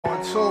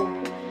1,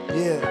 2,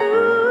 yeah.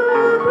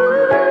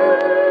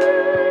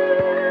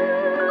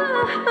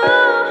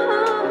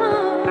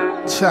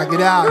 Check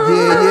it out,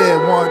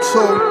 yeah, 1,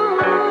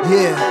 2,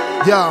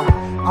 yeah, yo.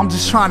 I'm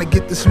just trying to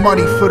get this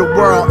money for the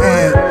world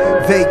and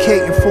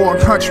vacating for a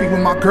country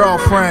with my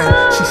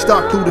girlfriend. She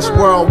stuck through this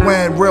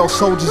whirlwind, real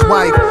soldier's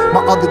wife.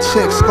 My other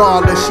chick,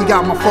 scarless, she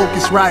got my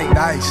focus right.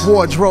 Nice.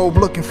 Wardrobe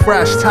looking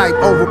fresh, tight,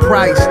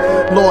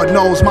 overpriced. Lord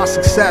knows my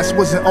success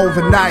wasn't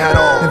overnight at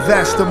all.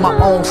 Invest in my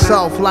own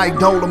self like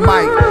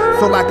Dolomite.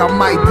 Feel like I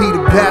might be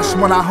the best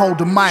when I hold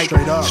the mic.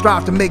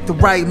 Strive to make the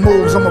right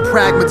moves, I'm a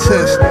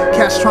pragmatist.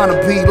 Cats trying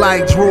to be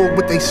like Droog,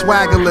 but they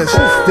swaggerless.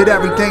 Did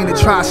everything to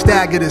try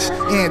stagger this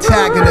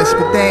antagonist,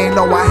 but they ain't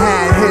know I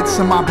had hits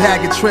in my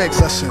bag of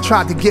tricks.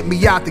 Tried to get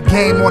me out the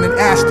game on an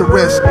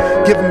asterisk.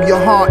 Give them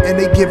your heart and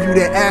they give you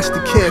their ass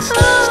to kiss.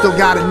 Still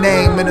got a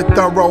name and a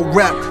thorough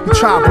rep. You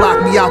try to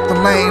block me out the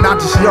lane, I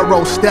just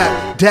Euro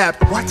step.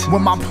 Depth.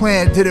 When my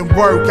plan didn't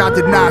work, I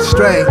did not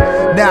stray.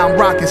 Now I'm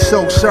rocking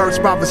silk shirts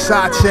by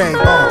Versace.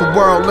 The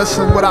world,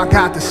 listen what I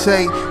got to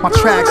say. My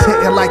tracks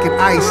hitting like an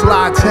ice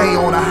latte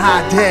on a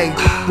hot day.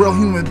 Real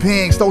human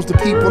beings, those the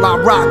people I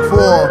rock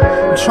for.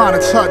 I'm trying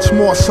to touch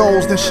more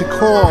souls than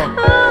Shakur.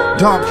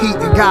 Dump heat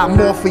and got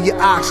more for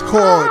your ox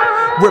cord.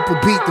 Rip a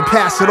beat to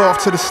pass it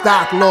off to the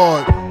stock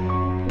lord.